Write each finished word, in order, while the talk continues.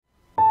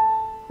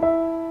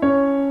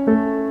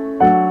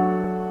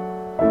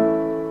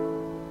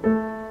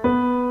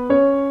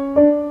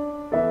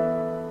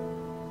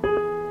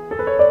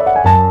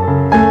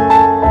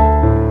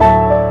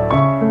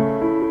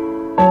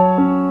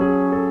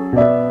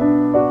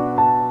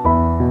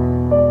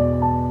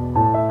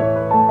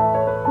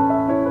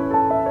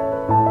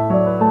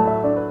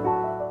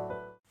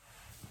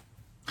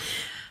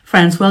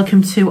friends,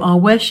 welcome to our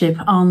worship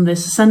on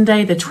this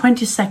Sunday, the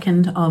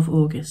 22nd of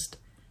August.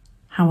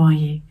 How are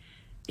you?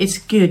 It's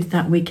good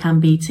that we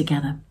can be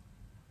together.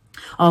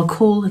 Our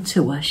call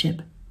to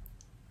worship.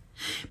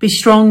 Be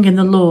strong in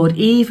the Lord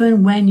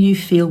even when you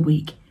feel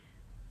weak.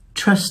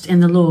 Trust in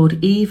the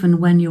Lord even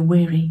when you're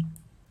weary.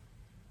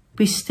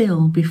 Be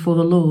still before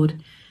the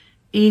Lord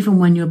even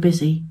when you're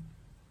busy.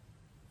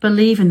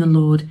 Believe in the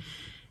Lord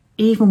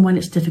even when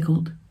it's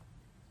difficult.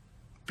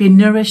 Be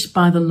nourished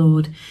by the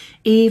Lord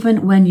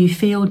even when you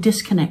feel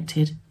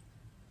disconnected.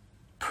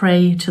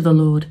 Pray to the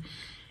Lord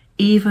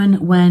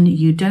even when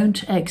you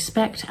don't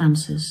expect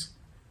answers.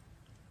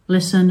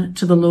 Listen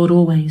to the Lord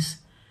always,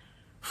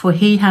 for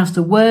he has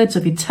the words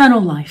of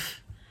eternal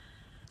life.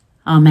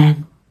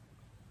 Amen.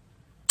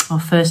 Our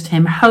first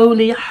hymn,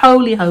 Holy,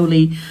 Holy,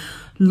 Holy,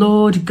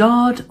 Lord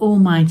God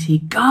Almighty,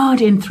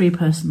 God in three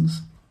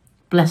persons,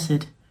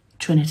 Blessed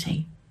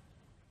Trinity.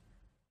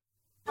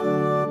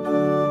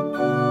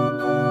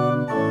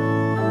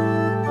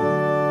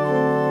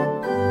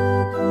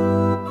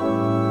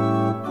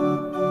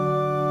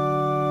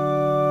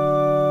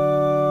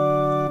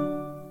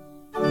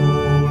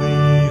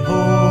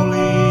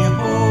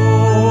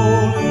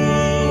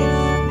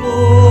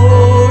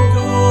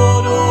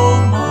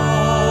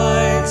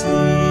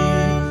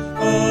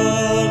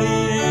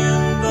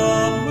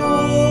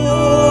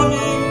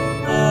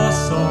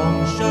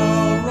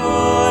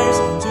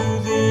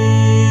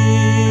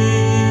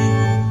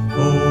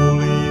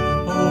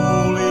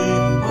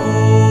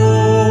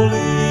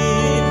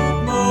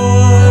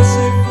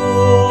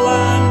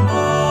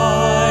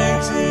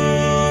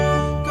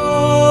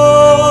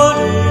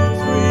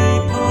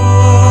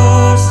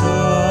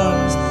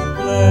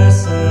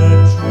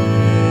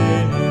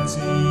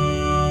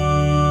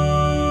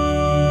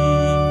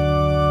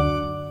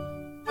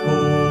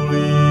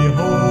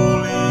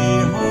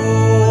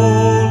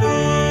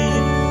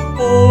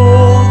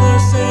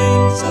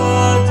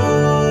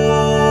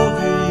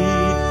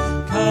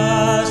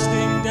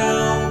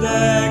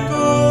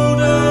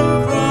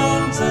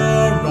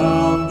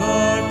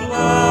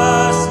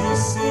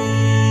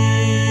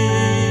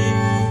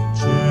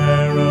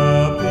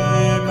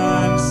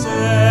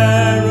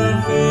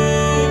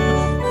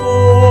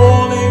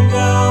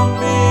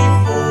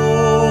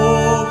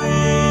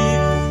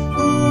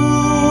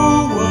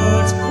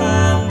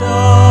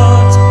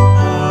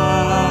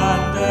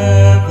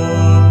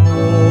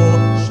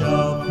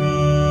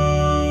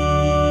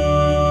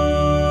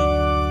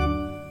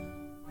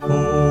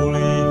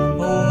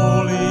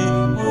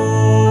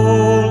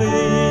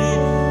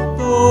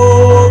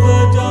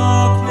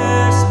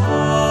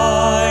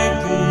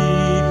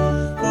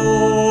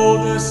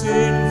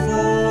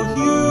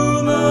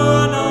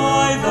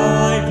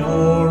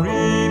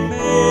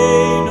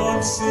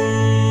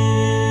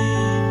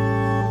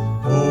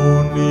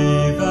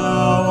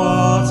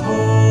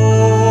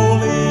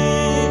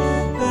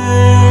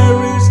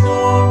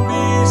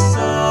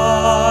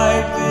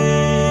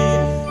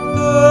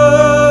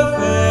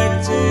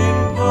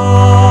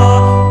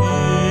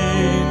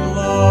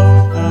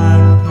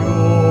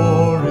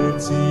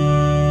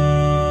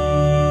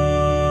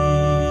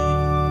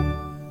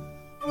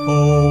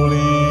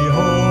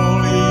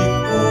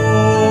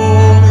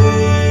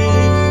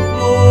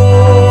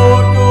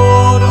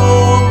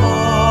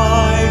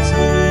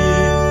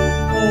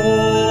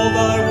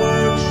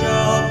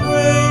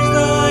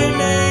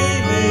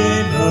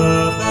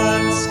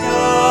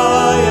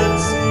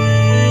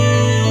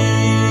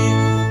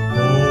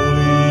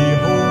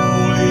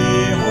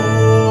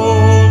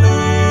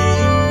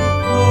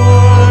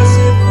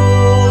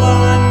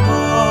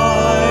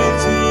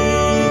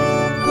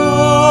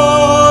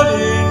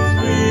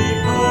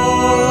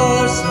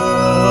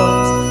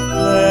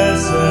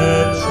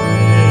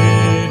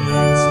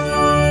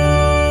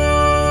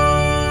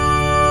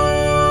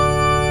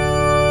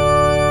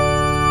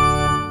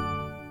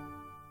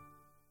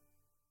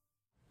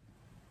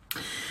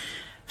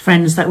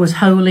 Friends, that was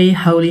Holy,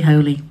 Holy,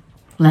 Holy.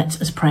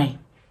 Let us pray.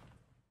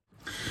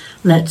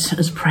 Let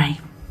us pray.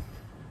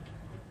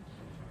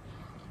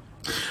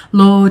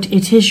 Lord,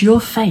 it is your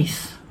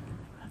faith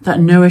that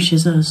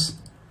nourishes us,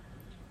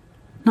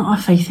 not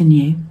our faith in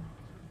you,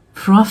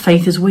 for our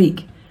faith is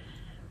weak.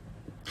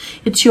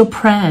 It's your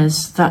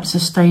prayers that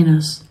sustain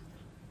us,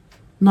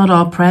 not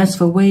our prayers,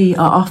 for we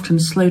are often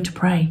slow to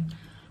pray.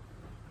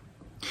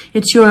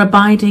 It's your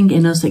abiding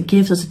in us that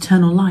gives us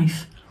eternal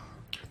life,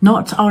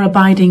 not our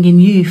abiding in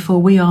you,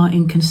 for we are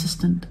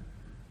inconsistent.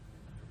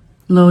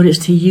 Lord,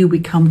 it's to you we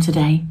come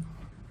today.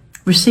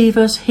 Receive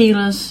us, heal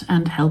us,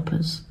 and help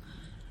us.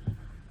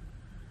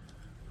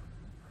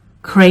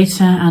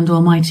 Creator and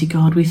Almighty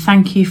God, we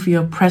thank you for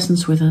your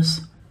presence with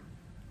us,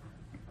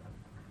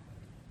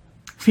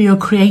 for your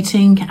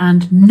creating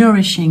and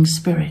nourishing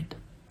Spirit.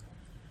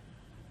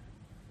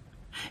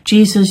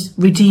 Jesus,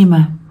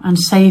 Redeemer and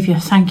Saviour,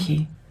 thank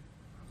you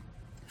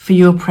for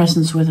your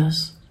presence with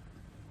us.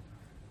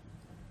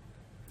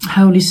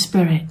 Holy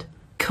Spirit,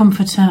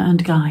 Comforter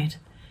and Guide,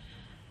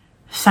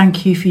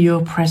 thank you for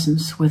your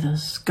presence with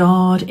us.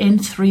 God in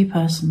three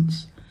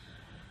persons,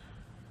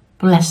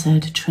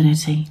 Blessed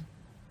Trinity.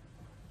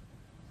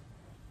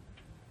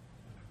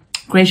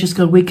 Gracious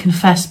God, we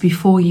confess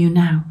before you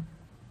now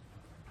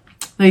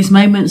those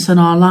moments in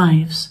our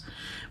lives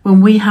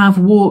when we have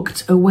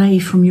walked away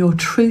from your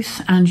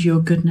truth and your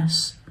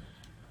goodness.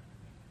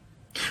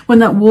 When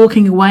that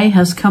walking away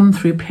has come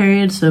through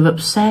periods of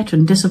upset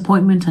and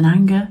disappointment and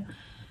anger.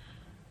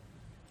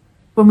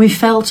 When we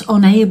felt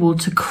unable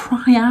to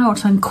cry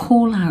out and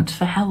call out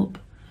for help.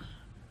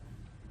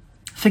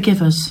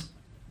 Forgive us.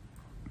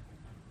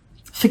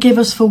 Forgive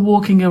us for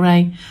walking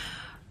away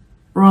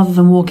rather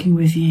than walking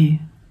with you.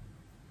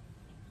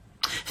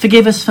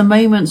 Forgive us for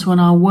moments when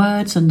our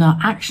words and our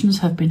actions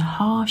have been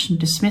harsh and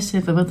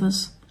dismissive of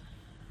others.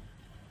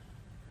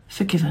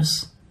 Forgive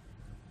us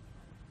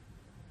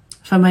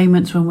for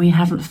moments when we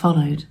haven't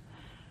followed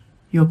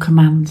your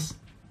commands.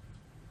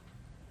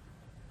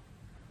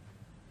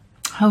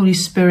 Holy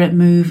Spirit,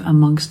 move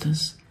amongst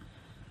us,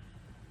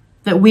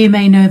 that we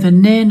may know the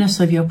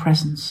nearness of your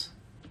presence,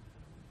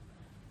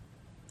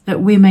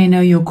 that we may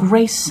know your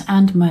grace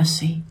and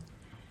mercy,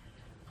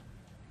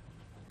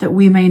 that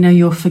we may know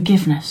your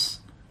forgiveness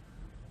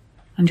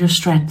and your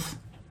strength.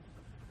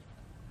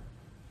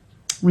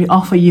 We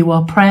offer you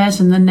our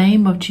prayers in the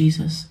name of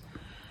Jesus,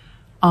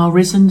 our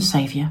risen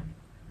Saviour.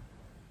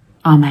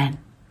 Amen.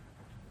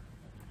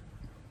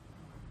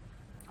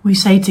 We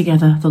say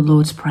together the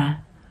Lord's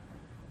Prayer.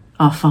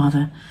 Our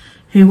Father,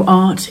 who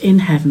art in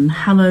heaven,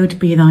 hallowed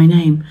be thy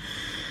name.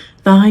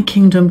 Thy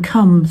kingdom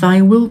come,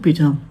 thy will be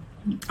done,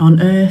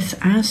 on earth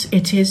as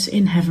it is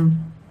in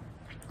heaven.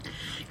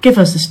 Give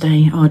us this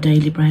day our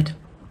daily bread,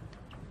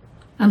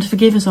 and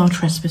forgive us our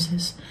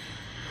trespasses,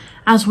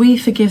 as we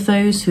forgive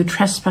those who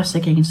trespass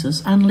against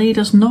us. And lead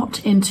us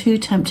not into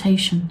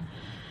temptation,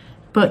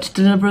 but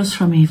deliver us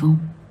from evil.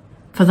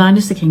 For thine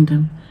is the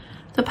kingdom,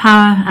 the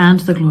power,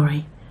 and the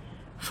glory,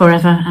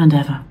 forever and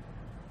ever.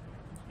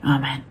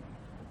 Amen.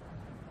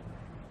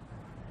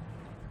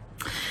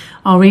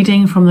 Our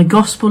reading from the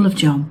Gospel of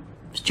John,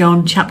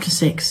 John chapter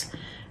 6,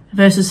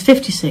 verses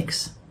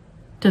 56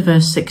 to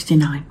verse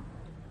 69.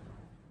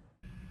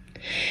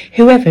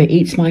 Whoever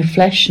eats my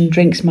flesh and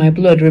drinks my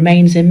blood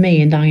remains in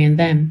me, and I in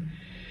them.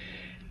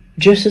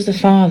 Just as the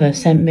Father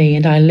sent me,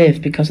 and I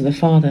live because of the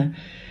Father,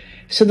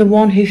 so the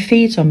one who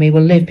feeds on me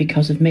will live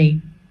because of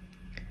me.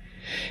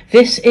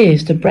 This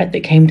is the bread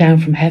that came down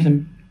from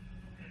heaven.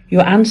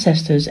 Your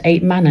ancestors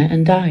ate manna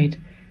and died,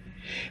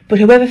 but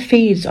whoever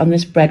feeds on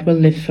this bread will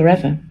live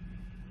forever.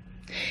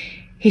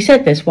 He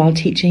said this while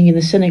teaching in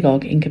the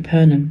synagogue in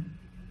Capernaum.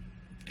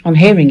 On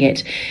hearing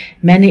it,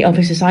 many of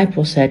his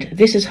disciples said,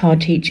 "This is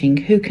hard teaching,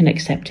 who can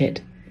accept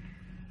it?"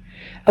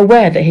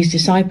 Aware that his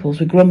disciples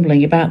were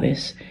grumbling about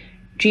this,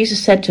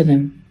 Jesus said to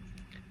them,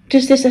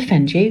 "Does this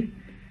offend you?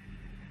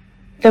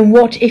 Then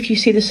what if you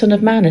see the Son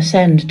of Man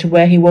ascend to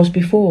where he was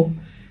before?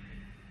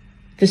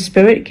 The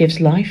Spirit gives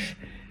life,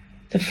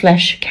 the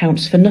flesh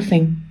counts for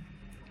nothing.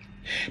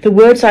 The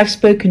words I've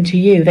spoken to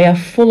you, they are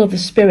full of the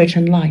Spirit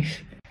and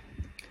life.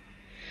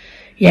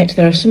 Yet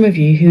there are some of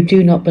you who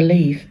do not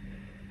believe."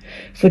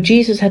 For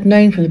Jesus had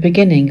known from the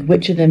beginning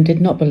which of them did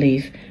not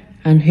believe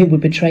and who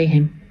would betray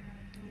him.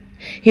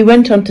 He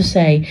went on to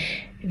say,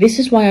 "This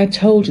is why I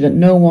told you that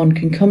no one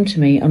can come to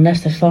me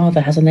unless the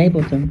Father has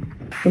enabled them."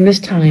 From this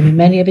time,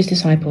 many of his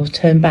disciples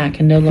turned back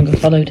and no longer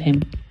followed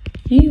him.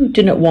 "You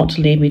do not want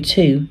to leave me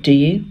too, do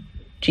you?"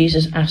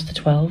 Jesus asked the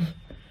 12.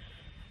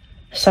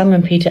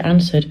 Simon Peter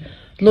answered,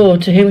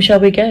 "Lord, to whom shall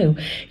we go?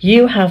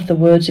 You have the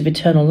words of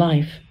eternal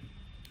life.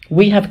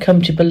 We have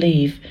come to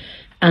believe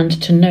and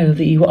to know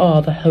that you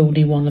are the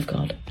Holy One of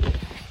God."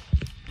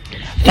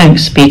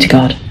 Thanks be to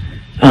God.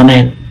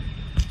 Amen.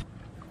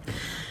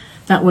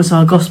 That was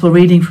our gospel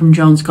reading from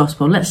John's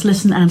Gospel. Let's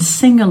listen and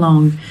sing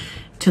along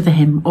to the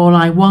hymn, All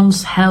I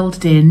Once Held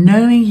Dear,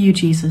 knowing you,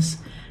 Jesus,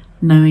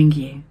 knowing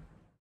you.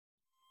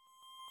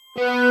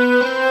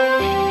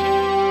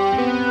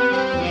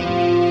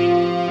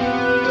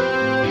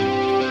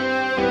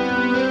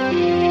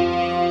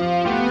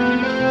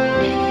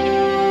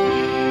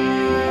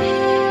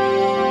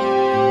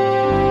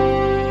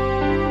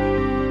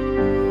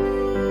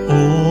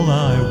 All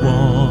I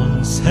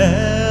once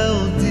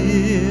held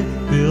dear,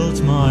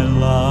 built my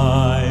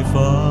life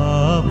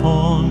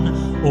upon,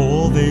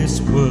 all this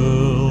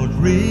world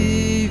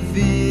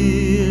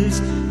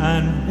reveres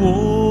and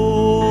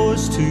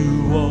wars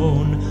to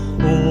own.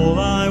 All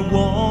I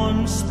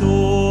once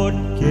thought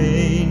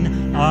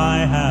gain,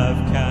 I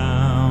have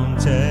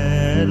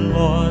counted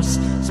loss,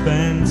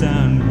 spent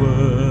and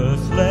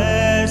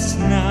worthless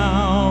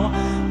now,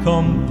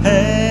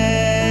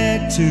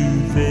 compared to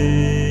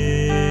this.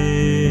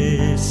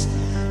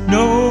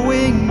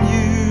 Knowing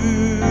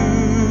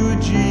you,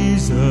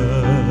 Jesus,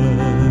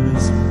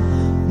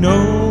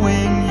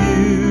 knowing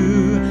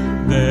you,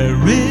 there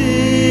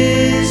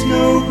is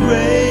no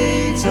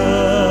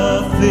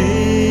greater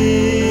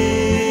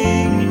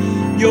thing.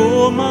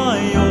 You're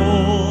my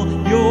all,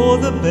 you're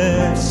the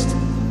best,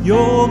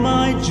 you're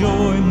my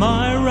joy,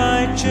 my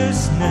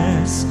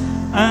righteousness,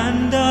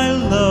 and I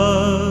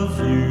love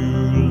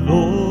you,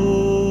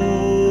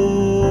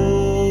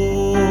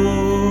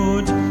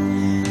 Lord.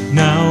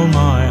 Now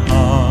my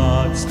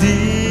heart's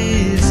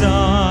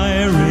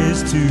desire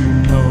is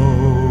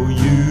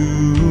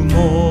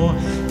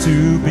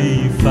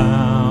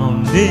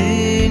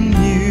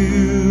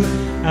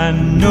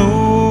and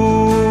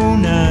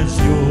known as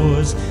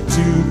yours,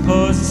 to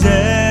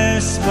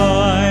possess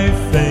by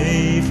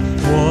faith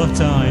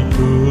what I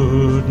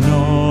could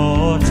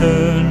not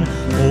earn,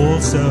 all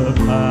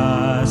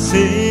surpassing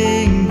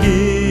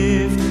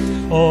gift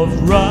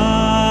of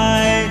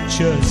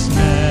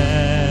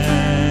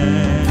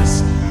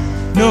righteousness,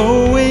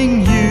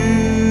 knowing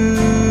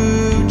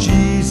you,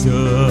 Jesus,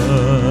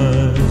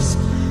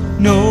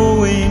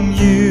 knowing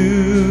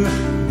you,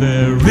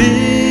 there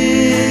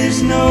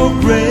is no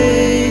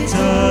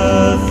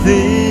greater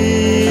thing.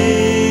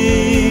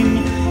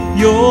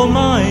 You're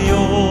my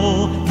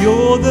all,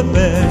 you're the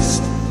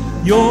best,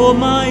 you're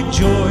my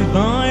joy,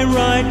 my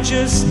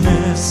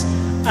righteousness,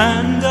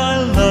 and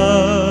I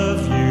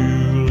love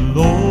you,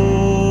 Lord.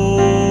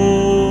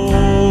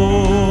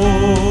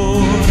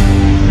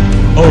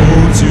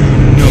 Oh, to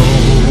know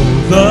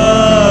the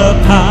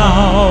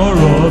power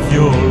of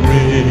your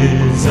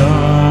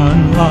risen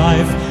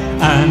life,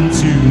 and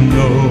to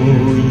know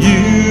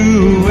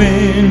you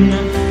in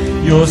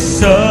your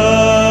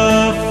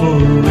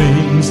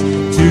sufferings,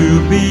 to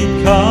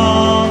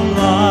become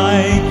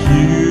like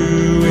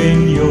you in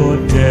your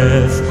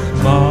death,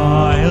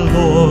 my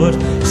Lord,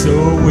 so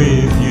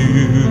with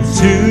you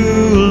to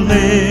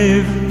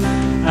live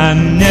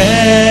and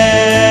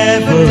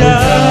never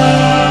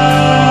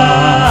die,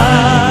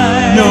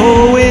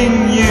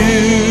 knowing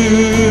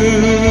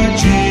you,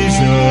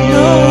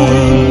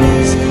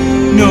 Jesus,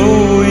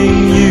 knowing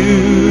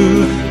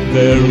you,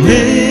 there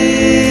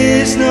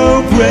is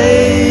no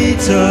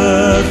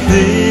greater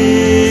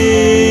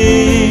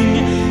thing.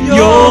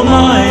 You're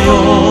my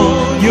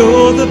all,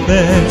 you're the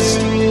best,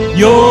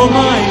 you're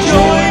my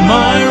joy,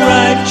 my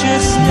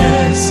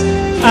righteousness,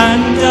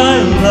 and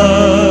I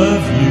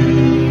love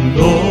you,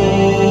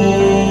 Lord,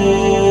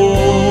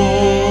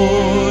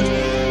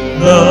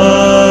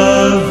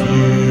 love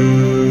you,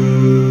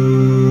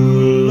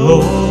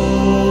 Lord.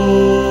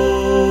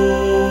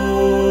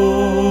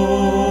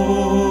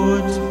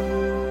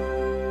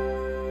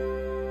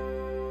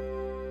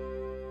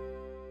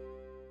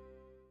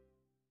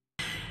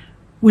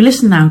 We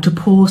listen now to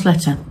Paul's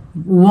letter,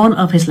 one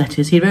of his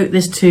letters. He wrote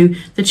this to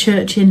the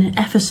church in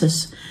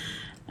Ephesus,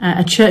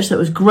 a church that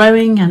was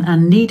growing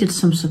and needed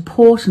some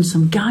support and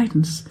some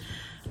guidance.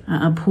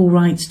 And Paul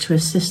writes to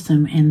assist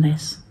them in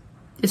this.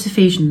 It's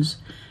Ephesians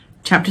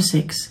chapter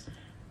 6,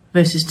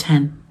 verses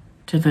 10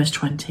 to verse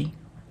 20.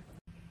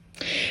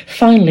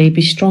 Finally,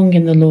 be strong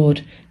in the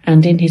Lord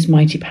and in his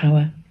mighty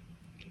power.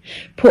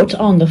 Put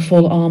on the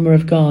full armour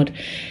of God,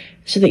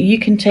 so that you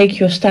can take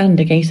your stand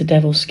against the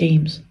devil's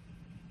schemes.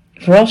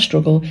 For our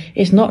struggle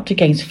is not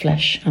against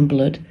flesh and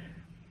blood,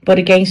 but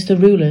against the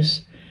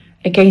rulers,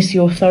 against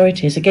the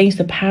authorities, against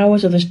the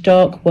powers of this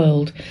dark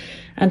world,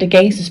 and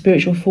against the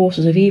spiritual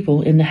forces of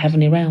evil in the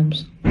heavenly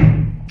realms.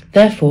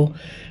 Therefore,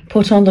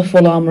 put on the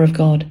full armour of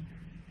God,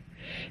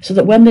 so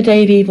that when the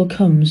day of evil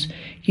comes,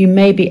 you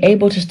may be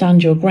able to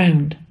stand your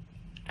ground,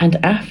 and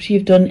after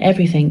you've done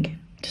everything,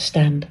 to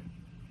stand.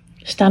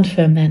 Stand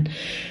firm then,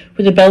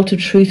 with the belt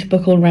of truth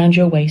buckled round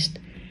your waist,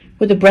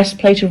 with the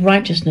breastplate of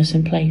righteousness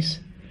in place,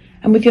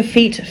 and with your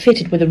feet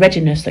fitted with the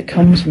readiness that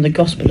comes from the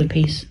gospel of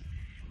peace.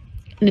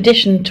 In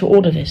addition to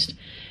all of this,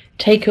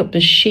 take up the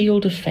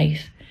shield of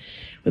faith,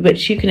 with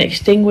which you can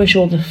extinguish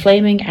all the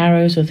flaming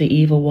arrows of the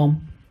evil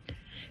one.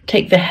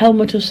 Take the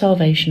helmet of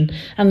salvation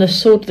and the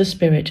sword of the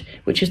Spirit,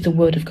 which is the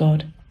word of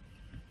God.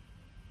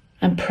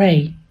 And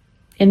pray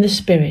in the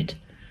Spirit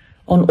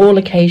on all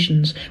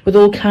occasions, with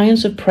all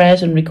kinds of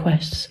prayers and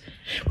requests.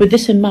 With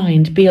this in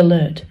mind, be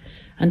alert,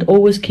 and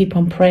always keep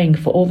on praying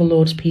for all the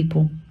Lord's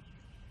people.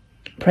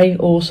 Pray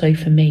also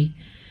for me,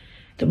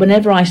 that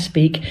whenever I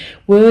speak,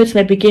 words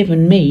may be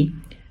given me,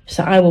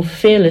 so I will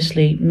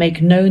fearlessly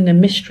make known the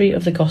mystery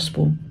of the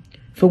gospel,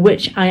 for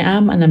which I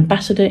am an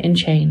ambassador in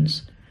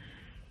chains.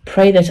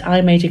 Pray that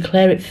I may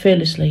declare it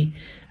fearlessly,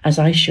 as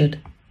I should.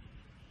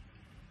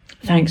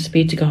 Thanks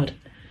be to God.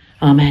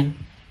 Amen.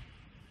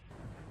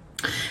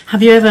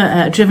 Have you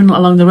ever driven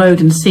along the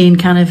road and seen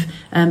kind of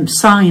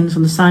signs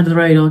on the side of the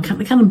road, or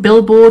kind of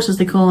billboards, as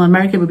they call in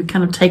America, but we've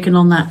kind of taken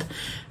on that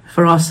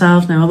for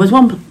ourselves now? There was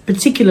one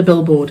particular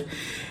billboard,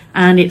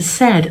 and it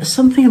said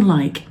something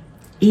like,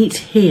 "Eat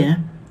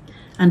here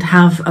and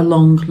have a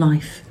long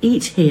life.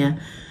 Eat here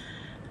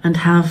and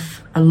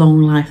have a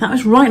long life." That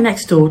was right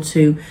next door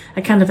to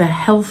a kind of a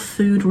health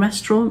food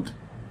restaurant.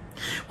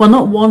 Well,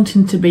 not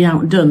wanting to be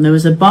outdone, there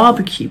was a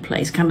barbecue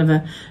place kind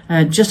of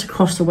just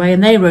across the way,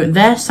 and they wrote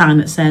their sign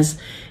that says,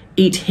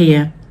 "Eat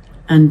here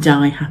and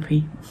die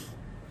happy."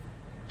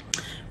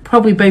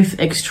 Probably both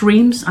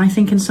extremes, I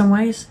think, in some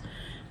ways,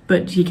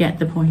 but you get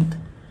the point.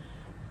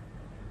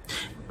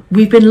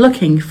 We've been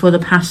looking for the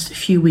past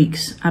few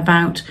weeks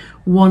about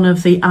one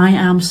of the I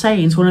am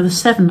sayings, one of the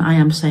 7 I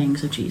am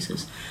sayings of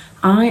Jesus.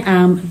 I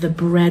am the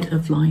bread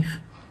of life.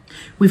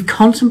 We've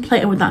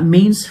contemplated what that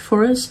means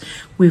for us.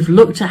 We've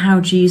looked at how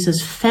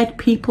Jesus fed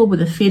people with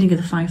the feeding of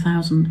the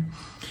 5,000.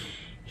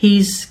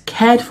 He's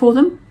cared for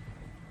them.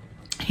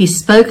 He's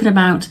spoken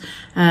about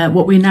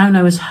what we now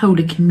know as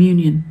Holy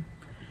Communion.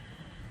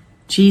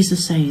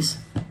 Jesus says,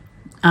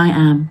 I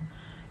am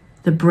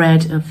the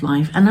bread of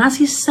life. And as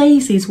he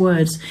says these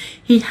words,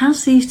 he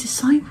has these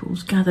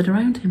disciples gathered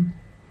around him.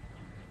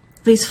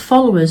 These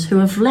followers who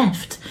have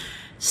left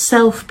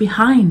self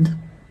behind.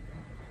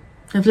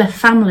 They've left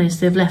families,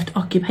 they've left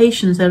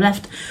occupations, they've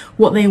left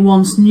what they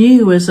once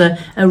knew as a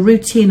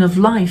routine of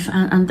life,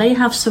 and they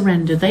have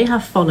surrendered, they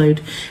have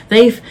followed,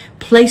 they've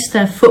placed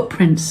their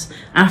footprints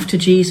after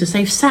Jesus.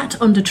 They've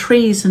sat under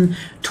trees and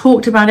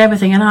talked about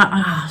everything,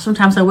 and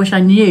sometimes I wish I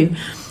knew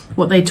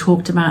what they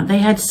talked about. They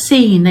had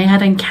seen, they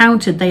had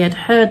encountered, they had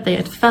heard, they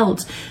had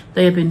felt,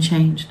 they had been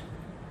changed.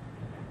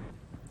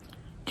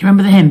 Do you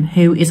remember the hymn,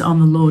 Who is on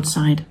the Lord's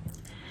side?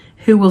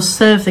 Who will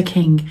serve the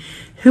King?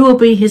 Who will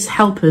be his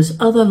helpers,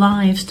 other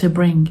lives to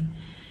bring?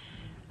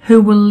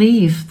 Who will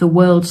leave the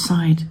world's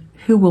side?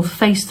 Who will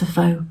face the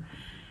foe?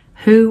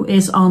 Who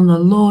is on the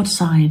Lord's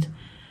side?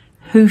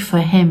 Who for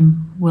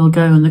him will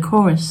go? In the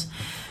chorus,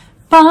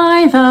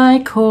 by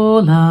thy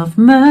call of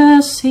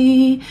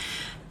mercy,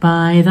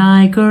 by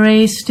thy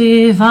grace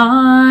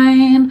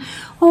divine,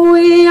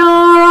 we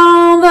are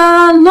on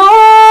the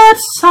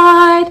Lord's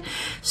side.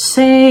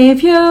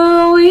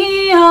 Saviour,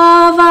 we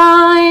are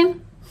thine.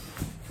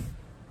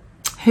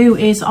 Who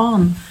is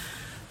on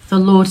the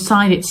Lord's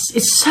side?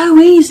 It's so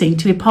easy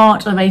to be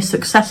part of a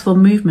successful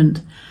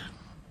movement.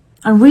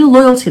 And real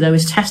loyalty, though,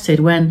 is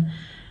tested when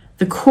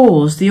the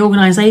cause, the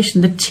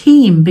organisation, the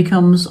team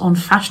becomes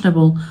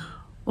unfashionable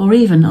or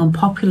even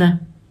unpopular.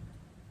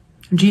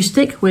 Do you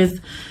stick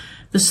with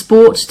the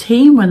sports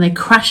team when they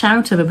crash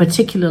out of a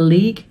particular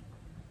league?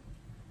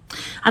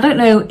 I don't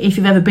know if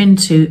you've ever been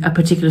to a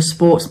particular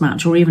sports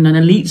match or even an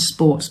elite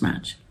sports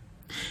match.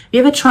 Have you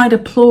ever tried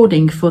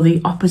applauding for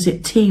the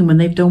opposite team when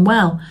they've done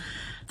well?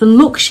 The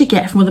looks you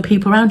get from other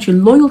people around you,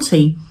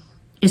 loyalty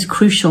is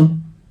crucial.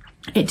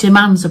 It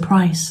demands a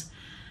price.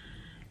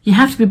 You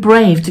have to be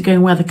brave to go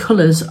and wear the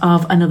colours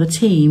of another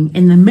team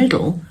in the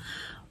middle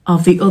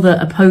of the other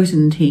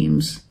opposing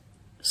team's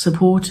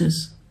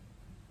supporters.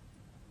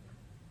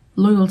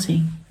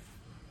 Loyalty.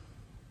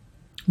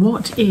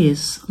 What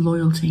is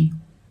loyalty?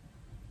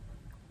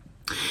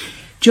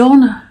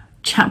 John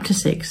chapter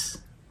 6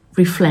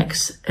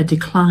 reflects a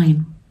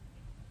decline.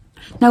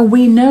 Now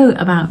we know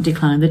about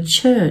decline. The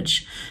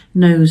church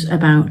knows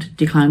about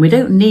decline. We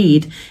don't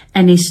need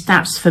any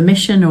stats for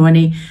mission or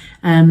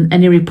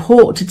any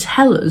report to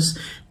tell us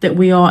that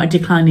we are a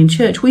declining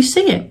church. We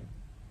see it.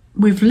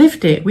 We've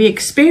lived it. We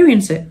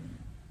experience it.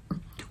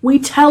 We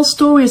tell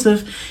stories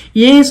of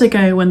years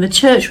ago when the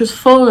church was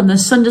full and the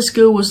Sunday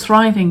school was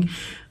thriving.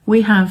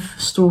 We have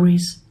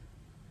stories.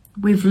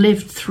 We've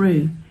lived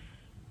through.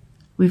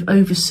 We've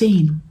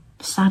overseen,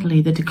 sadly,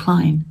 the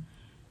decline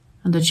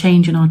and the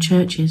change in our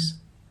churches.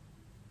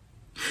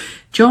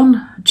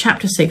 John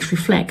chapter 6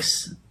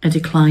 reflects a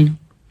decline.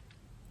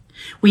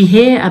 We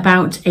hear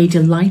about a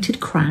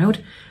delighted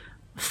crowd,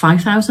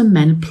 5,000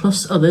 men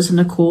plus others, and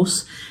of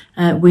course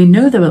we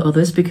know there were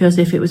others because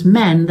if it was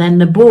men, then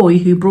the boy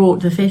who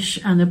brought the fish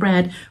and the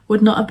bread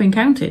would not have been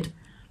counted.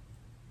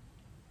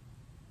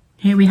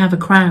 Here we have a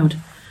crowd.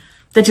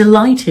 They're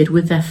delighted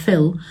with their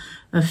fill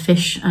of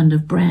fish and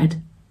of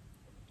bread.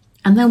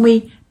 And then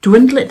we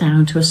dwindle it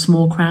down to a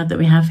small crowd that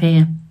we have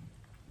here.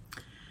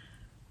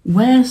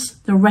 Where's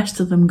the rest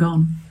of them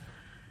gone?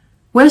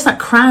 Where's that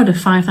crowd of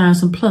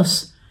 5,000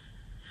 plus?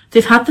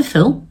 They've had the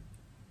fill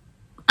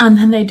and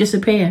then they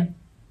disappear.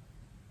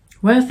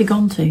 Where have they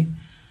gone to?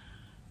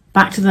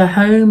 Back to their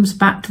homes,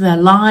 back to their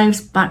lives,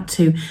 back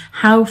to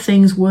how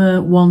things were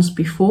once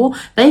before.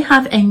 They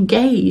have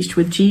engaged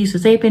with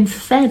Jesus. They've been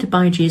fed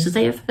by Jesus.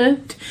 They have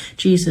heard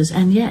Jesus.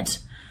 And yet,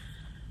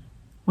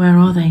 where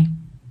are they?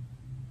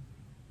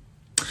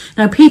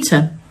 Now,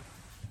 Peter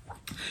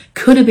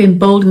could have been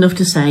bold enough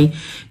to say,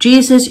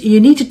 Jesus, you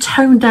need to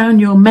tone down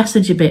your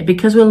message a bit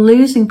because we're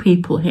losing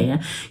people here.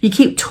 You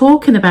keep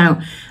talking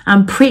about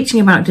and preaching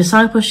about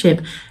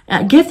discipleship.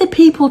 Give the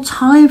people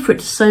time for it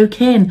to soak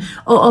in,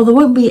 or there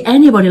won't be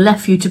anybody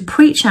left for you to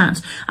preach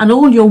at, and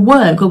all your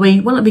work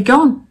it'll be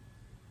gone.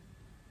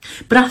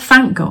 But I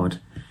thank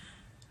God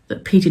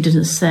that Peter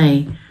doesn't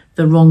say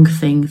the wrong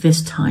thing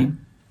this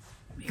time.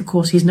 Of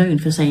course, he's known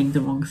for saying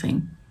the wrong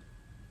thing.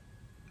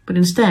 But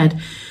instead,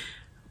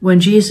 when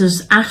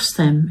Jesus asked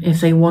them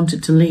if they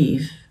wanted to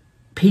leave,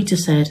 Peter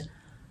said,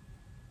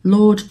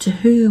 Lord, to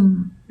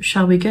whom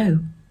shall we go?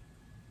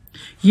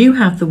 You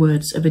have the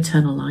words of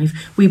eternal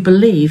life. We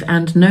believe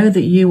and know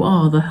that you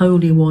are the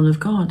Holy One of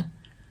God.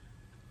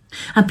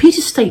 And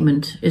Peter's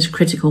statement is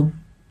critical.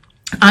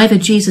 Either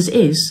Jesus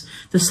is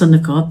the Son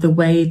of God, the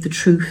way, the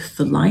truth,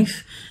 the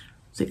life,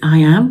 the I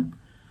am,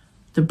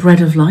 the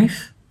bread of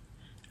life,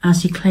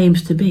 as he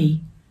claims to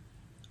be,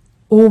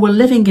 or we're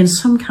living in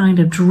some kind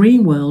of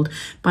dream world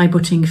by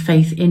putting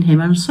faith in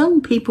him. And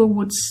some people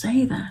would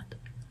say that.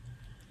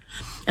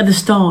 At the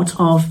start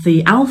of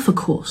the Alpha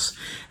course,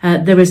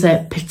 there is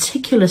a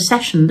particular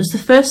session, that's the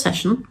first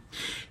session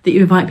that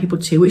you invite people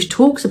to, which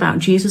talks about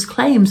Jesus'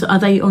 claims. Are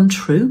they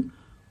untrue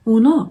or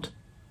not?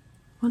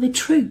 Are they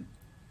true?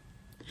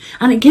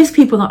 And it gives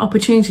people that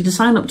opportunity to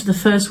sign up to the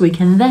first week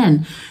and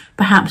then,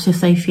 perhaps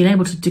if they feel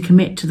able to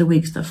commit to the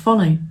weeks that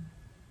follow.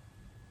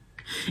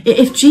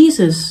 If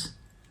Jesus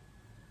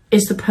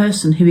is the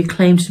person who he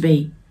claims to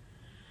be,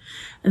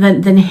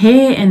 then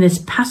here in this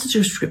passage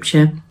of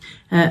scripture,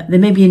 they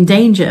may be in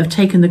danger of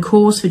taking the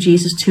cause for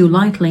Jesus too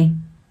lightly.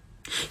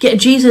 Yet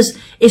Jesus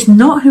is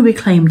not who he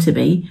claimed to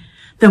be,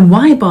 then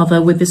why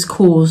bother with this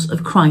cause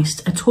of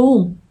Christ at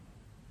all?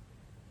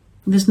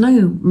 There's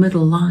no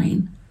middle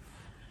line.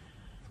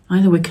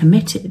 Either we're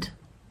committed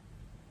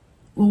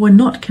or we're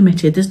not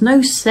committed. There's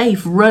no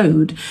safe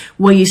road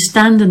where you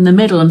stand in the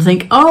middle and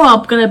think, oh,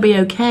 I'm going to be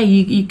okay.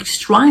 You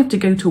strive to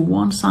go to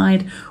one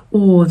side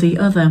or the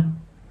other.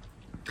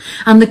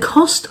 And the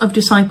cost of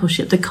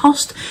discipleship, the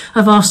cost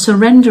of our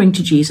surrendering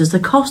to Jesus, the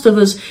cost of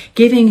us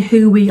giving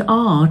who we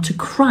are to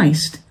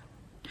Christ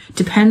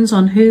depends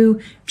on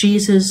who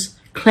Jesus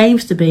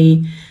claims to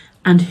be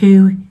and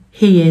who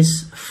he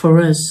is for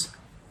us.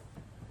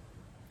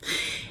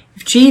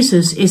 If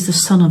Jesus is the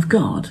Son of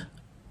God,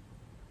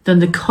 then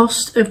the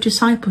cost of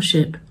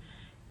discipleship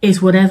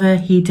is whatever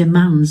he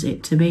demands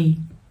it to be.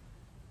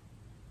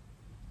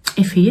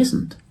 If he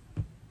isn't,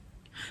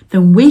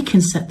 then we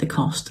can set the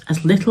cost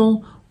as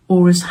little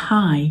or as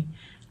high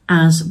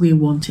as we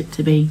want it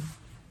to be.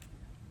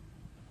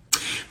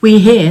 We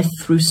hear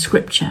through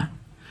scripture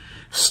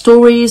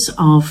stories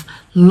of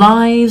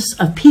lives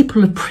of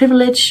people of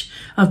privilege,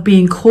 of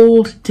being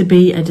called to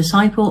be a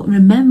disciple.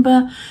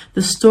 Remember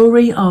the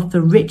story of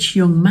the rich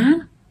young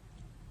man?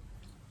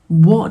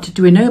 What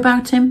do we know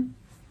about him?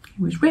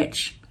 He was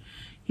rich,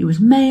 he was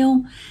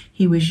male,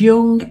 he was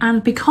young,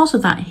 and because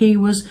of that he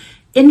was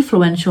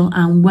influential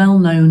and well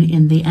known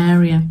in the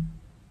area.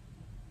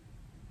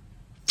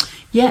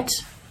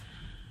 Yet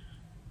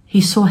he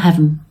saw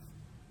heaven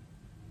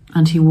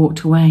and he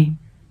walked away.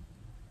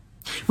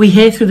 We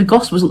hear through the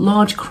Gospels that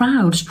large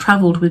crowds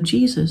travelled with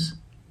Jesus.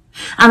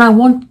 And I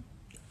want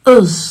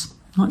us,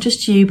 not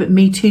just you, but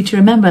me too, to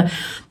remember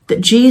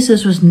that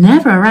Jesus was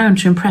never around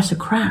to impress a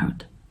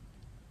crowd.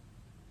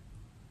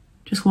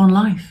 Just one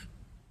life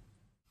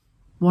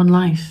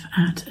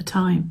at a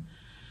time.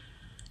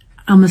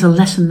 And there's a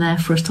lesson there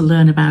for us to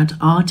learn about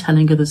our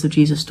telling others of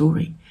Jesus'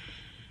 story.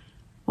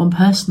 One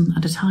person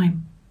at a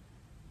time,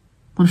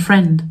 one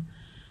friend,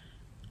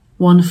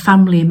 one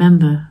family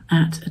member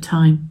at a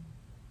time.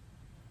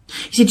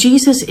 You see,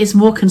 Jesus is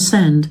more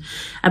concerned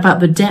about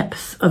the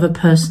depth of a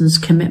person's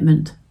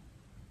commitment.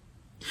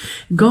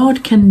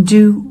 God can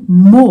do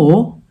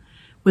more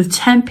with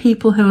 10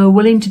 people who are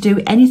willing to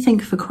do anything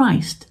for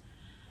Christ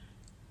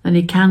than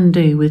he can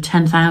do with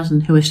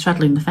 10,000 who are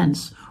straddling the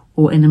fence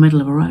or in the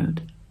middle of a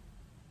road.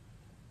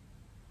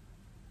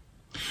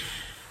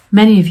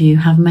 Many of you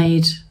have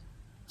made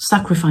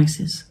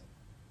sacrifices,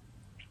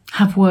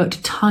 have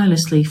worked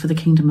tirelessly for the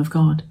kingdom of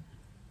God.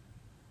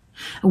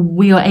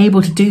 We are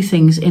able to do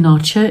things in our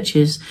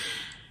churches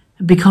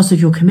because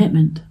of your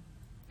commitment.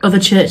 Other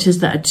churches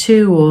that are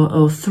 2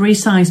 or 3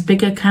 sizes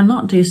bigger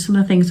cannot do some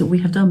of the things that we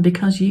have done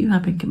because you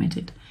have been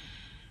committed.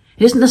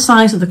 It isn't the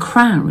size of the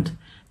crowd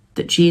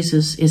that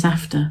Jesus is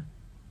after.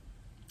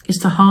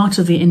 It's the heart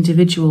of the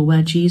individual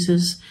where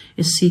Jesus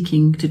is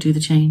seeking to do the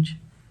change.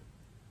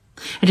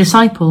 A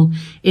disciple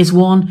is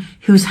one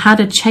who's had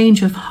a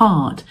change of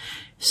heart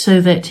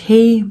so that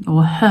he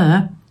or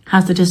her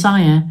has the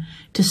desire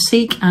to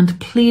seek and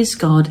please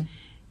God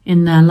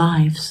in their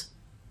lives.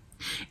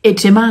 It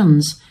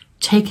demands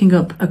taking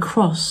up a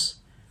cross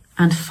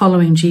and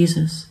following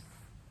Jesus,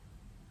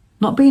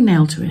 not being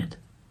nailed to it.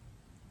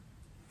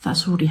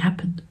 That's already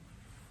happened.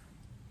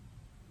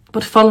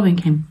 But following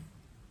him.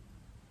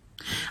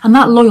 And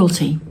that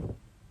loyalty,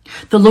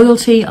 the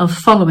loyalty of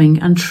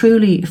following and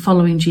truly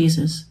following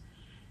Jesus,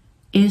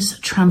 is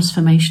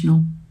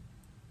transformational.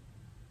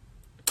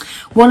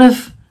 One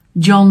of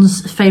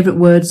John's favourite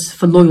words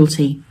for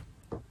loyalty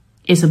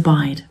is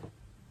abide.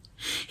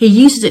 He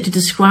uses it to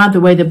describe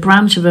the way the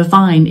branch of a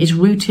vine is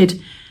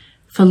rooted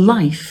for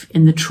life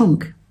in the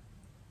trunk.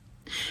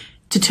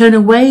 To turn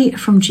away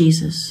from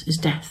Jesus is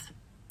death,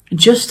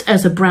 just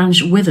as a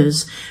branch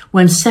withers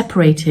when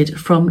separated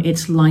from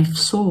its life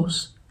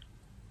source.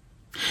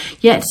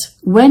 Yet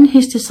when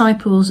his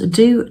disciples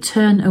do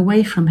turn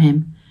away from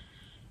him,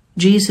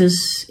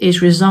 Jesus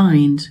is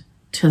resigned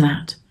to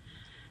that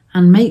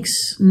and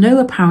makes no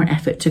apparent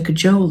effort to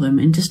cajole them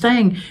into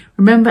staying.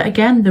 Remember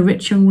again the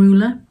rich young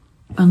ruler?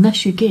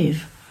 Unless you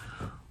give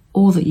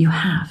all that you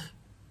have.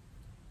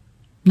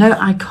 No,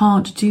 I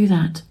can't do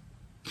that.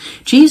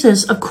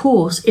 Jesus, of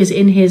course, is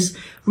in his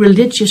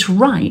religious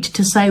right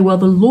to say, well,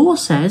 the law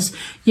says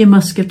you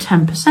must give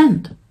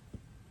 10%.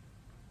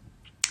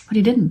 But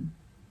he didn't.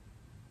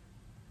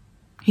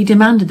 He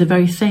demanded the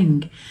very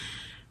thing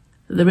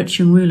that the rich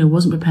young ruler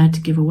wasn't prepared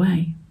to give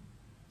away.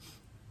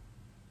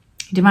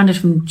 He demanded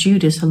from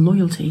Judas a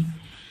loyalty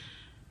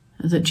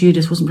that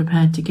Judas wasn't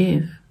prepared to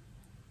give.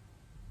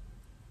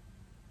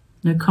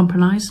 No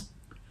compromise,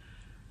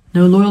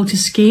 no loyalty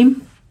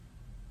scheme.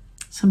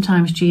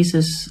 Sometimes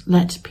Jesus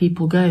let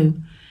people go.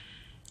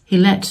 He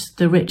let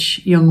the rich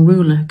young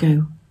ruler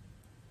go.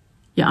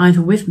 You're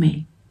either with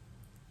me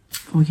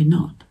or you're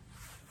not.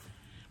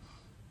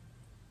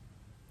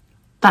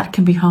 That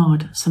can be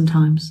hard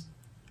sometimes.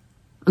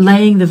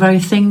 laying the very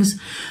things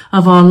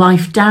of our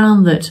life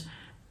down that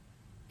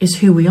is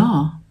who we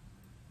are.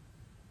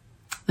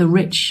 The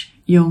rich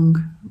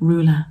young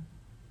ruler.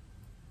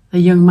 The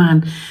young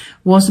man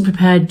wasn't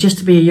prepared just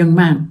to be a young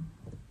man.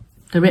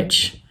 The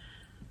rich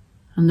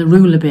and the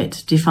ruler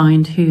bit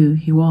defined who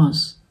he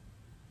was,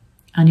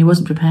 and he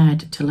wasn't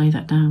prepared to lay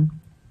that down.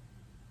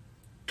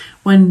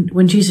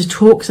 When Jesus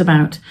talks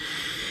about,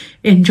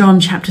 in John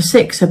chapter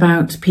 6,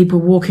 about people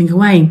walking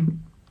away,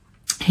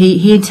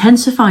 he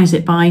intensifies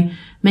it by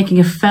making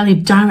a fairly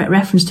direct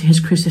reference to his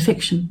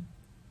crucifixion.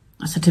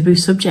 That's a taboo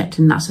subject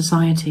in that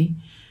society.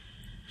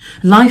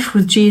 Life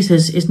with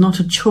Jesus is not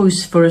a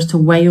choice for us to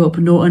weigh up,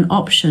 nor an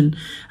option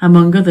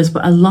among others,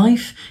 but a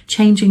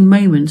life-changing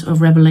moment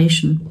of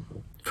revelation,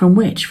 from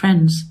which,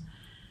 friends,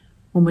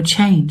 when we're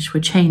changed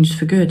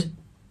for good.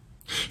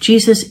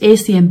 Jesus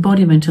is the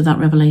embodiment of that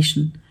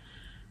revelation,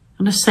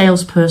 not a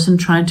salesperson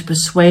trying to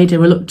persuade a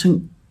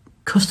reluctant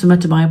customer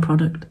to buy a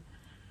product.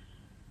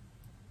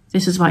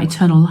 This is about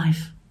eternal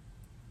life.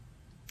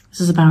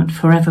 This is about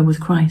forever with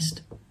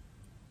Christ.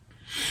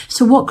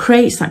 So what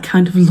creates that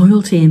kind of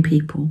loyalty in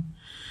people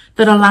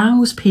that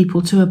allows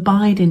people to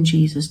abide in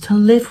Jesus, to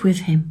live with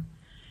him,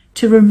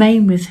 to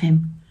remain with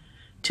him,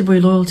 to be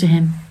loyal to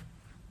him?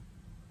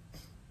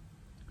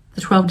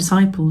 The 12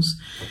 disciples,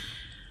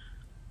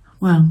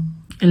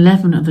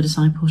 11 of the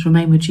disciples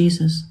remain with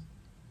Jesus.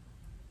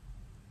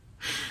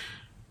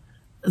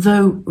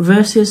 Though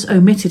verses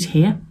omitted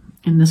here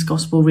in this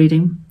gospel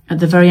reading at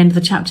the very end of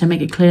the chapter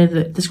make it clear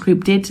that this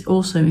group did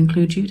also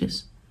include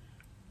Judas.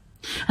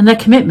 And their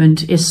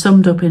commitment is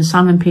summed up in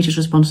Simon Peter's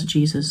response to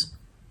Jesus.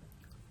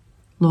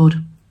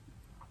 Lord,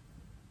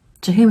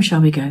 to whom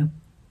shall we go?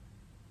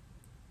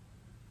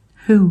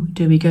 Who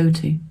do we go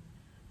to?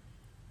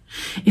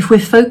 If we're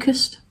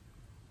focused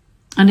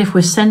and if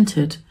we're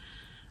centered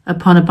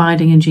upon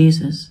abiding in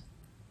Jesus,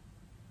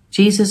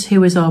 Jesus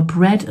who is our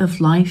bread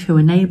of life, who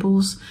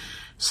enables,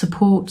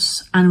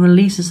 supports and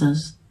releases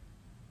us,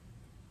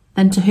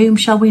 then to whom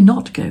shall we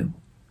not go?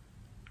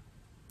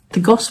 The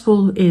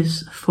gospel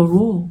is for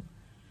all.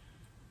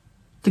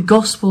 The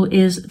gospel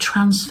is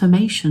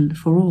transformation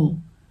for all.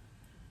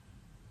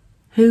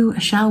 Who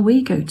shall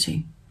we go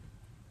to?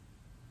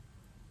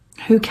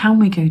 Who can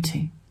we go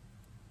to?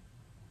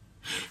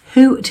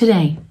 Who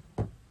today,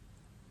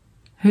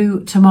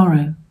 who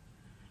tomorrow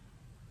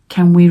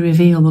can we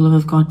reveal the love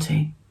of God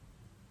to?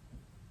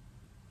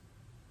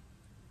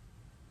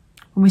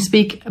 When we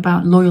speak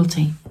about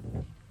loyalty,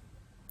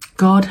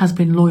 God has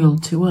been loyal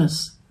to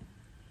us.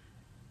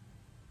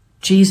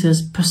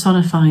 Jesus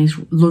personifies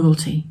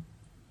loyalty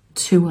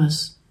to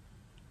us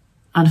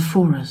and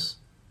for us.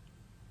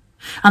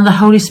 And the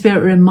Holy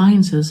Spirit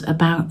reminds us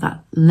about that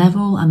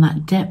level and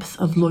that depth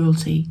of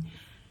loyalty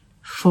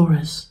for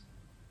us,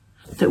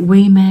 that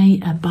we may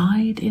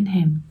abide in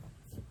him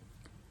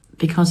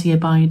because he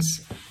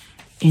abides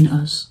in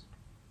us.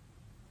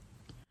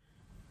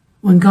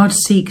 When God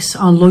seeks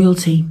our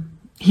loyalty,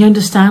 he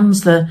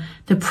understands the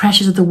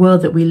pressures of the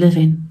world that we live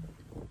in.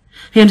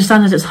 He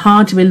understands that it's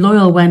hard to be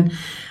loyal when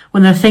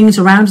there are things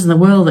around us in the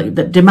world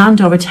that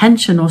demand our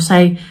attention or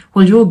say,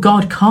 well, your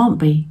God can't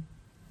be.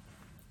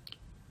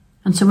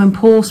 And so when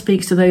Paul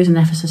speaks to those in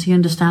Ephesus, he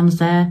understands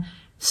their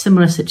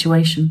similar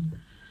situation.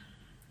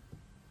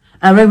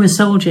 A Roman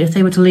soldier, if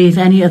they were to leave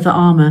any other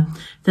armour,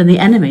 then the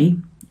enemy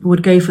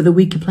would go for the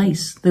weaker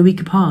place, the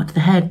weaker part, the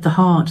head, the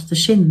heart, the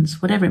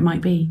shins, whatever it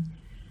might be.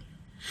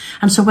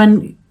 And so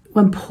when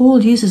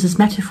Paul uses this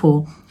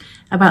metaphor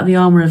about the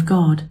armour of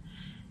God,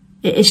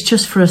 it's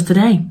just for us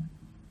today.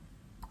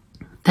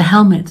 The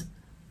helmet,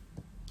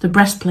 the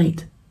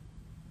breastplate,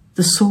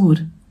 the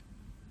sword.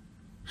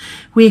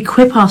 We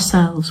equip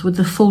ourselves with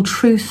the full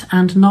truth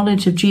and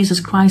knowledge of Jesus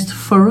Christ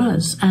for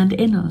us and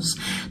in us,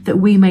 that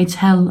we may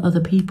tell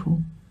other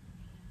people.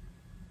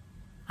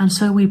 And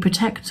so we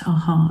protect our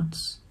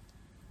hearts,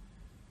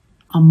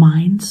 our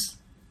minds,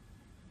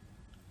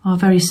 our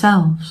very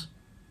selves.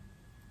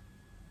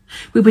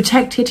 We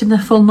protect it in the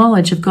full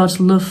knowledge of God's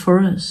love for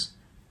us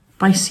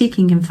by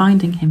seeking and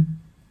finding him,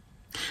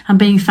 and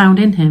being found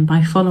in him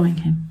by following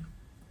him.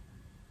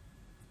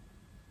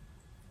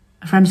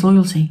 A friend's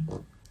loyalty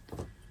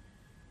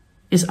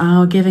is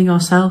our giving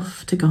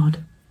ourselves to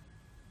God,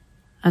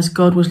 as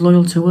God was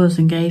loyal to us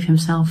and gave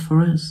himself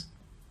for us.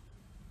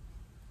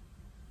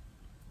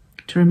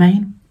 To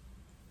remain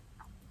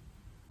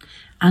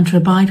and to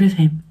abide with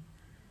him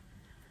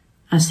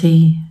as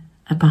he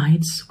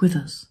abides with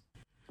us.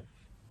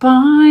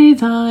 By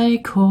thy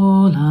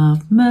call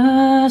of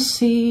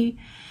mercy,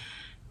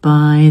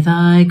 by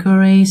thy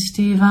grace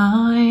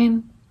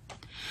divine,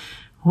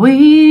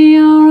 we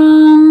are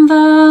on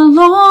the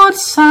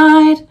Lord's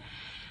side.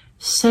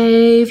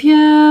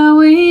 Saviour,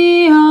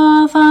 we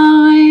are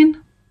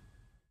thine.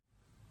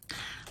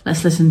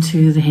 Let's listen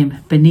to the hymn,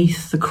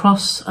 Beneath the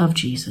Cross of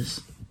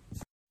Jesus.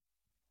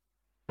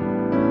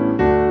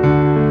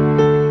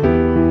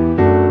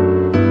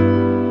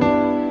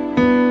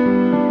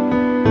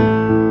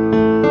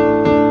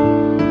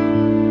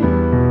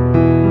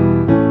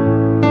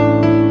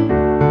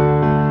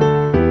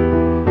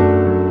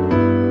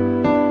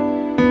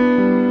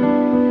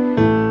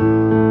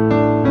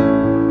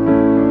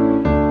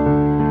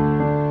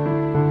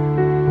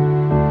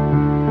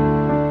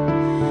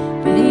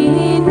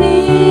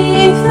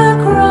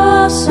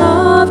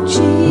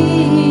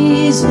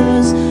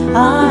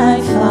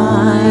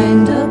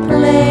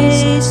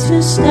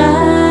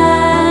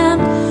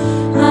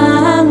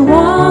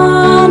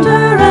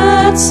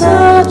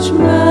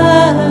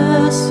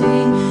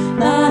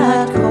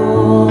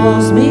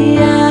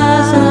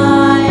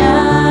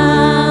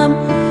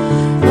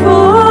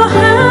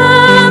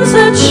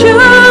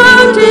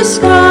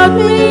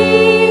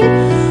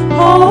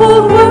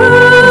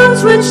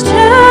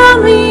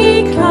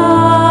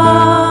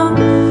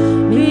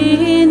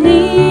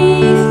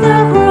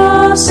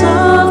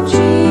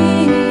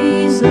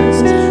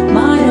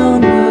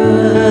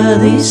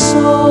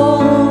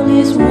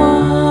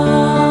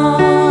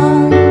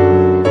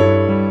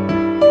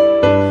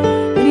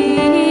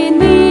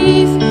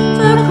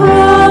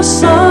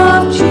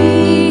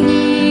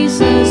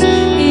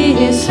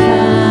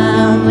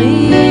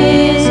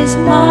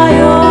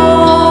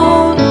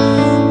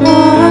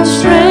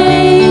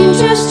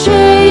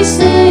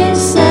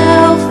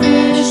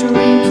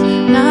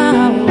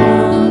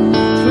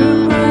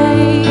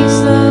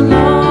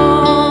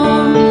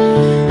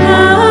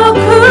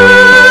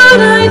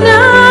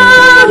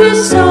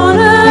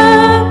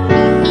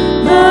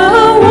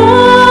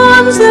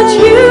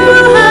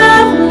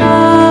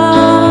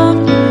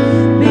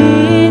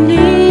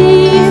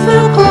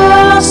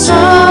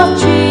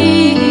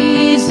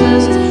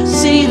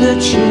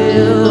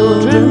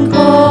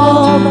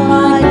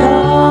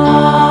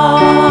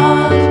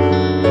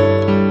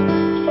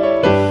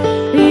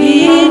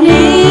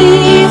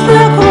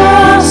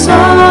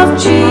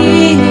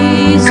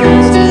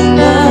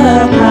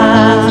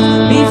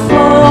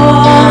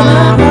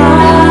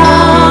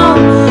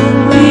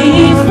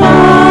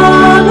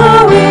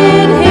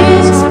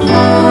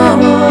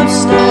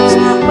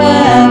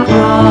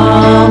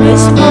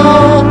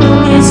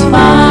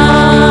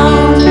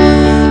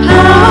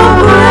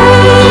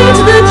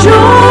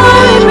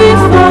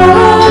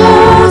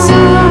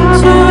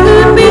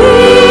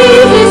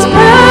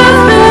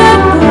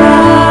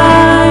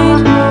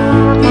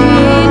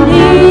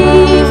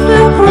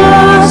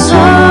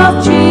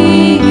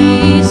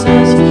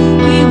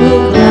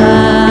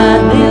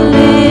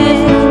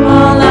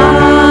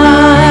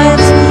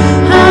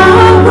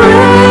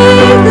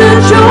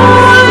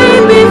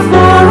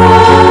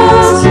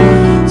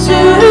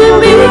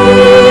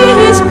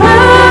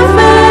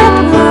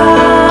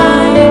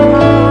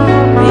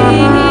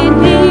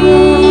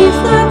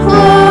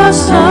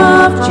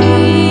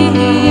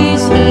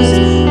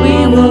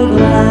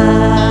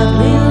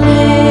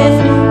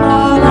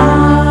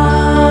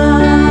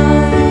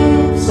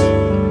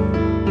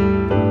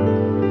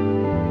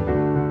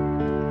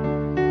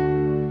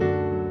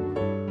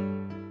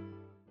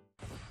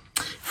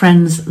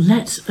 Friends,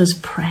 let us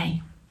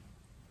pray.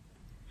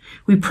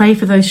 We pray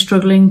for those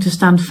struggling to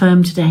stand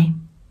firm today,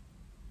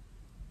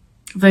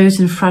 those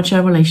in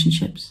fragile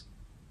relationships,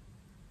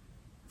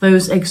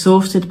 those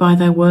exhausted by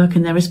their work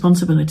and their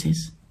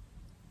responsibilities,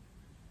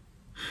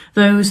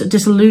 those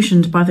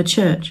disillusioned by the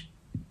church,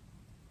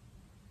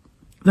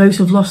 those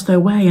who've lost their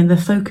way and their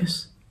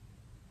focus,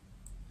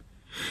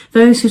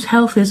 those whose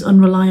health is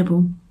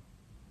unreliable,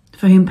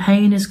 for whom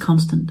pain is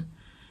constant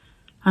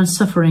and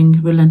suffering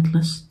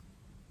relentless,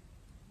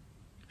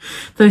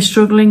 those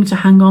struggling to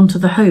hang on to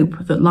the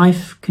hope that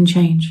life can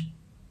change,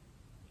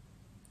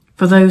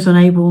 for those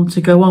unable to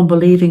go on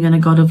believing in a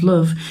God of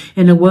love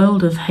in a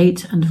world of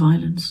hate and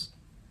violence.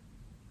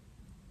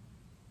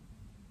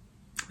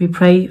 We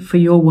pray for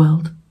your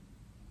world.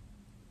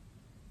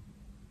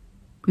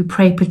 We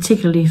pray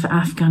particularly for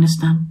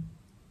Afghanistan,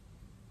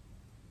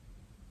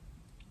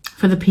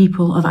 for the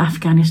people of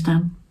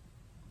Afghanistan,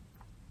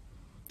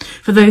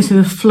 for those who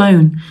have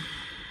flown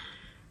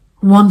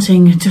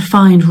wanting to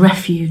find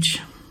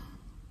refuge,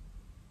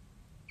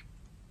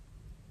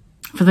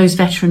 for those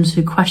veterans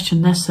who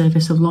questioned their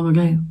service of long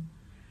ago,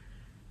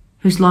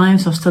 whose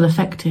lives are still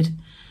affected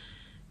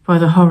by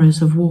the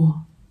horrors of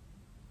war,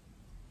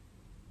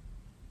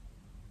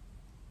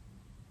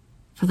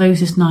 for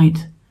those this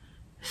night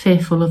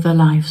fearful of their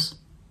lives.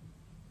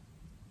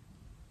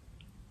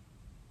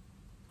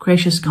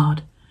 Gracious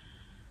God,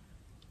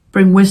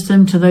 bring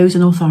wisdom to those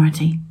in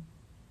authority,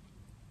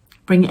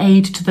 bring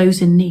aid to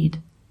those in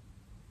need,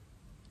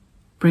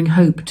 bring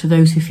hope to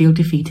those who feel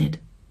defeated.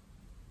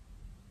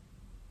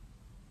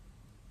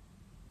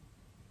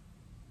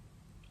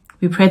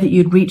 We pray that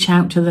you'd reach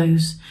out to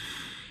those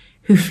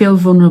who feel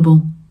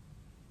vulnerable.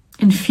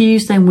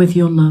 Infuse them with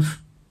your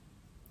love.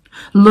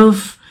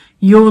 Love,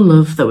 your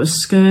love that was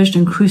scourged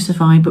and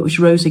crucified but which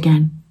rose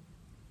again.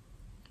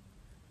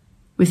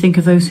 We think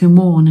of those who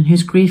mourn and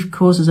whose grief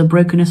causes a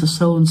brokenness of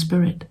soul and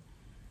spirit.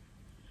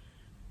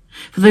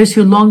 For those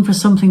who long for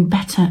something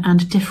better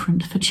and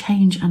different, for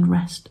change and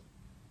rest.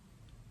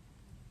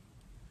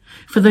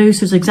 For those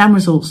whose exam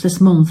results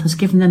this month has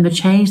given them the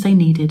change they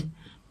needed,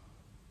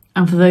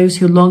 and for those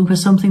who long for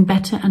something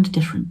better and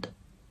different.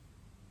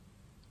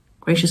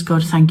 Gracious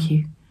God, thank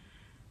you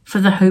for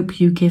the hope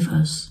you give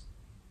us.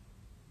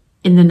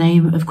 In the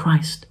name of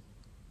Christ.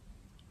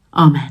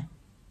 Amen.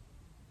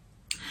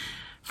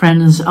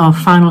 Friends, our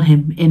final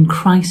hymn, In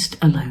Christ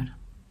Alone.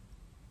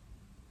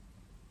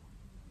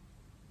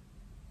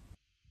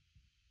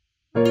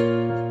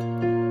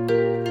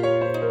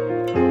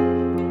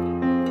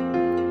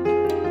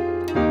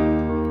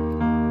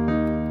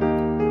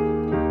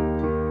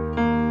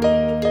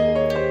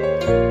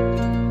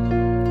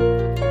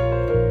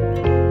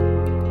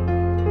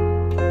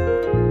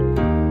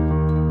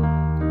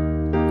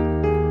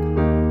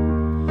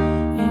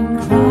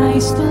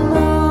 Christ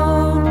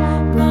alone,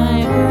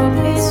 my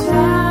hope is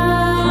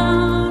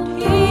found.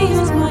 He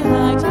is my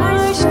light,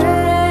 my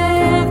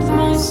strength,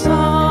 my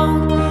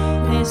song.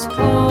 This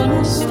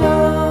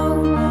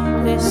cornerstone,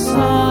 this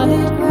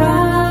solid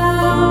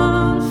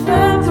ground,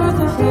 firm through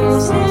the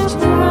fiercest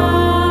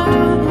drought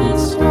and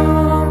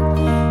storm.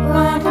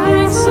 What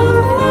heights of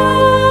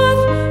love,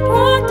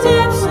 what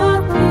depths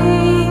of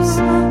peace,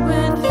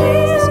 when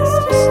fears are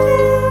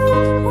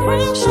still,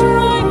 when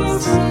striking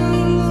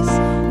seas,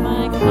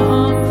 my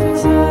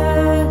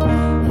comforter,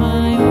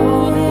 my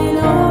all in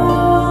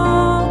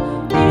all,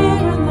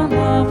 here in the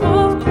love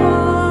of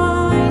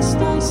Christ I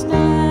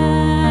stand.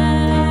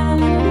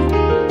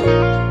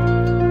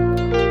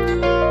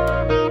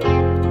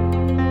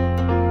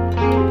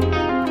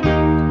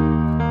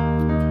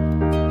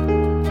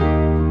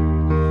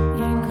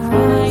 In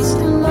Christ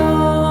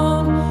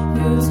alone,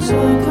 who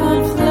took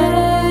on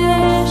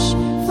flesh,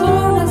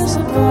 fullness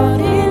of God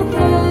in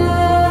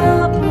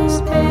helpless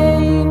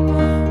pain,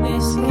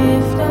 this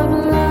gift of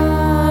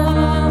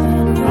love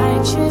and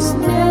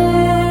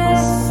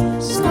righteousness,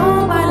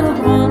 stole by the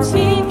ones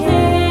he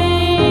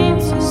came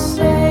to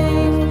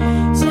save.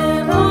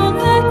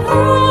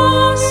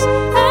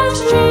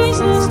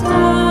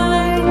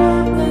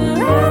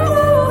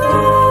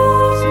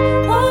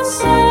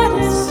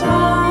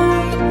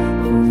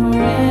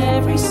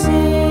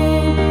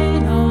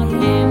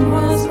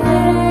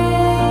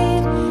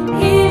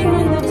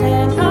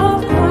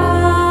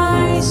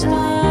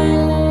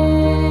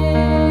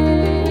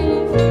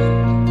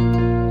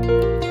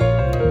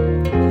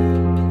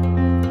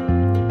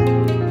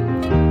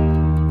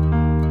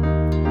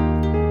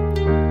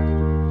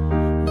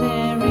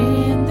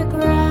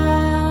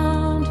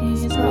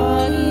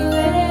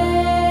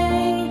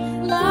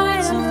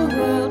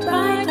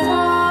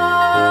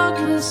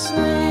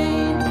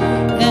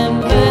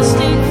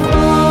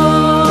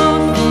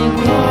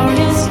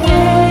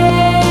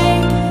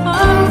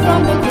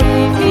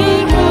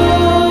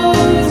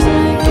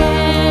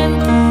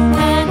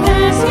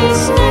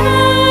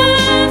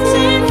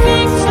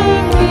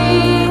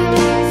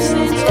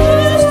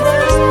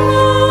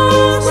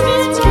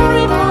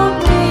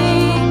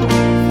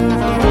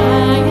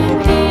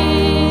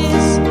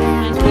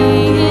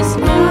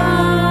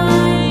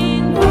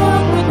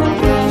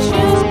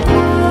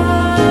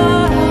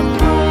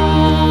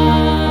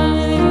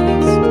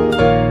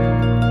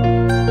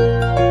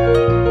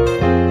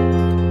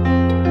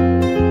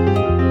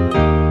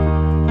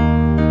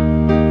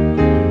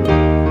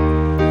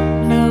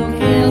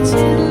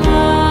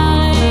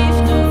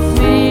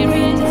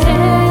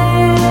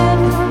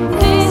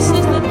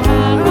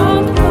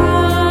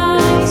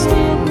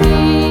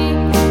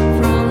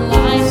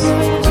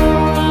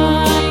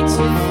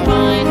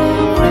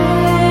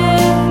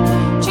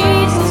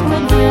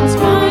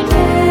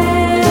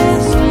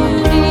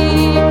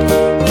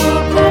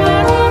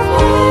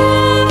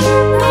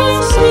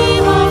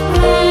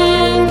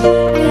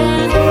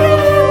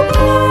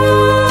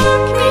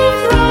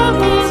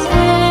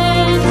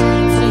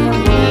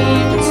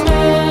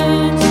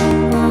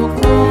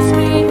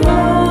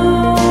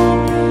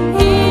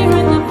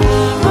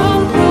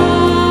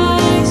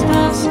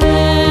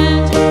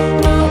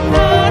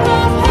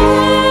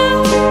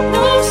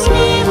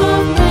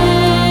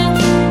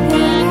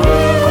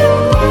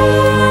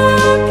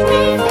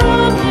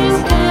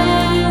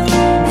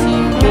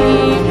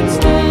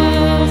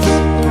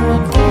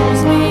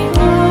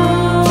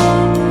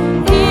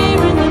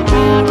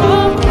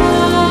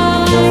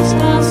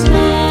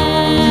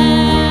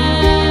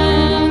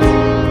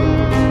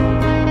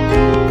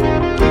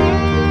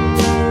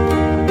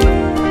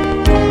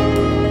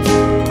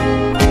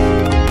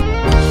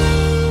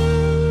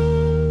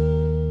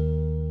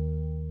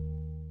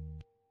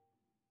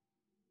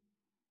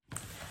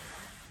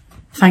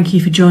 Thank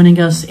you for joining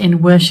us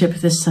in worship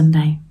this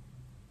Sunday.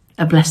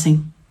 A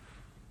blessing.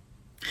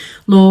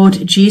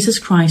 Lord Jesus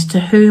Christ, to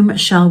whom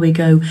shall we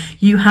go?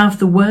 You have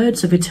the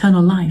words of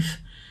eternal life,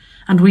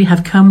 and we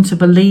have come to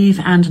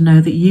believe and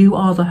know that you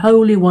are the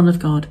Holy One of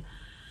God.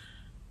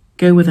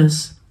 Go with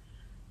us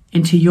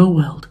into your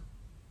world,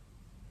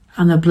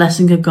 and the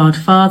blessing of God,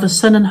 Father,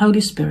 Son, and Holy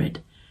Spirit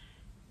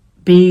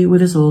be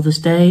with us all this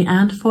day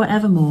and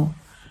forevermore.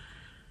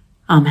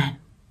 Amen.